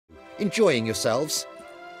enjoying yourselves.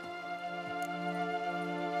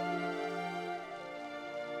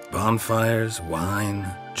 Bonfires, wine,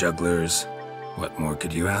 jugglers. What more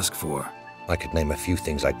could you ask for? I could name a few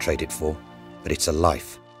things I'd trade it for, but it's a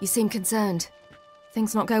life. You seem concerned.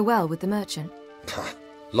 Things not go well with the merchant?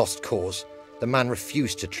 Lost cause. The man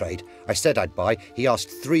refused to trade. I said I'd buy. He asked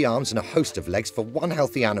 3 arms and a host of legs for 1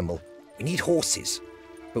 healthy animal. We need horses,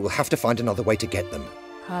 but we'll have to find another way to get them.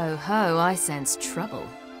 Ho ho, I sense trouble.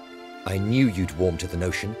 I knew you'd warm to the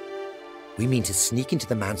notion. We mean to sneak into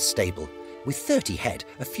the man's stable. With 30 head,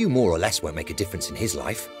 a few more or less won't make a difference in his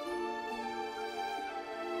life.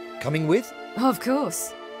 Coming with? Of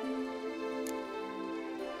course.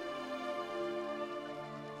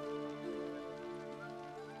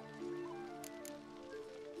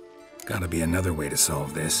 Gotta be another way to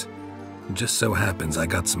solve this. Just so happens I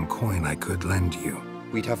got some coin I could lend you.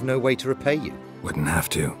 We'd have no way to repay you. Wouldn't have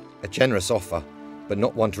to. A generous offer, but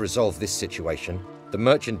not one to resolve this situation. The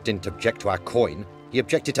merchant didn't object to our coin. He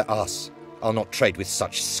objected to us. I'll not trade with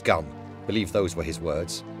such scum. Believe those were his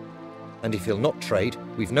words. And if he'll not trade,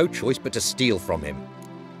 we've no choice but to steal from him.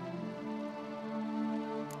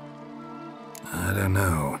 I don't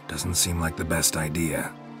know. Doesn't seem like the best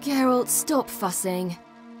idea. Geralt, stop fussing.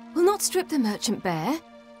 We'll not strip the merchant bare.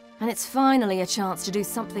 And it's finally a chance to do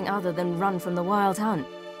something other than run from the wild hunt.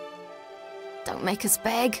 Don't make us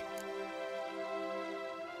beg.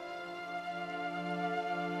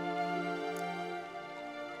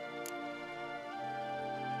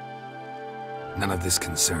 None of this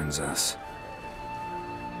concerns us.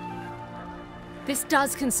 This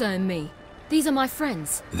does concern me. These are my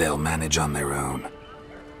friends. They'll manage on their own.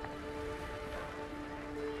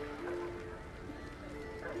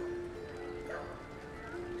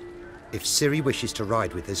 If Ciri wishes to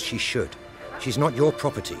ride with us, she should. She's not your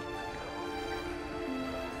property.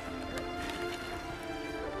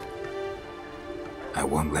 I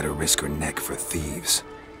won't let her risk her neck for thieves.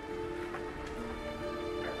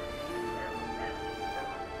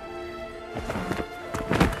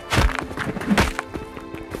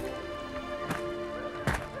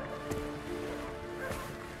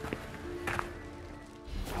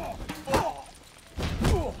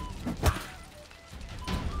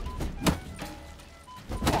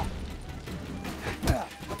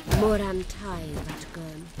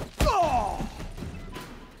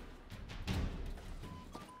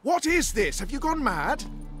 What is this? Have you gone mad?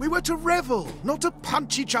 We were to revel, not to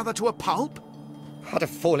punch each other to a pulp. Had a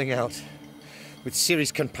falling out with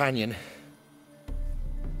Ciri's companion.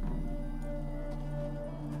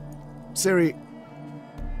 Ciri,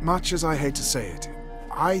 much as I hate to say it,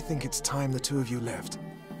 I think it's time the two of you left.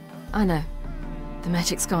 I know. The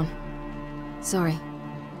magic's gone. Sorry.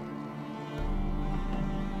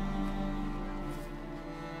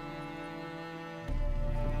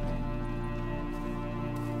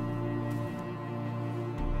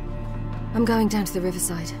 I'm going down to the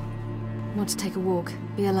riverside. Want to take a walk,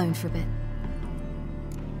 be alone for a bit.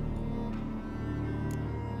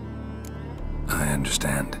 I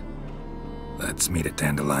understand. Let's meet at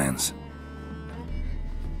Dandelion's.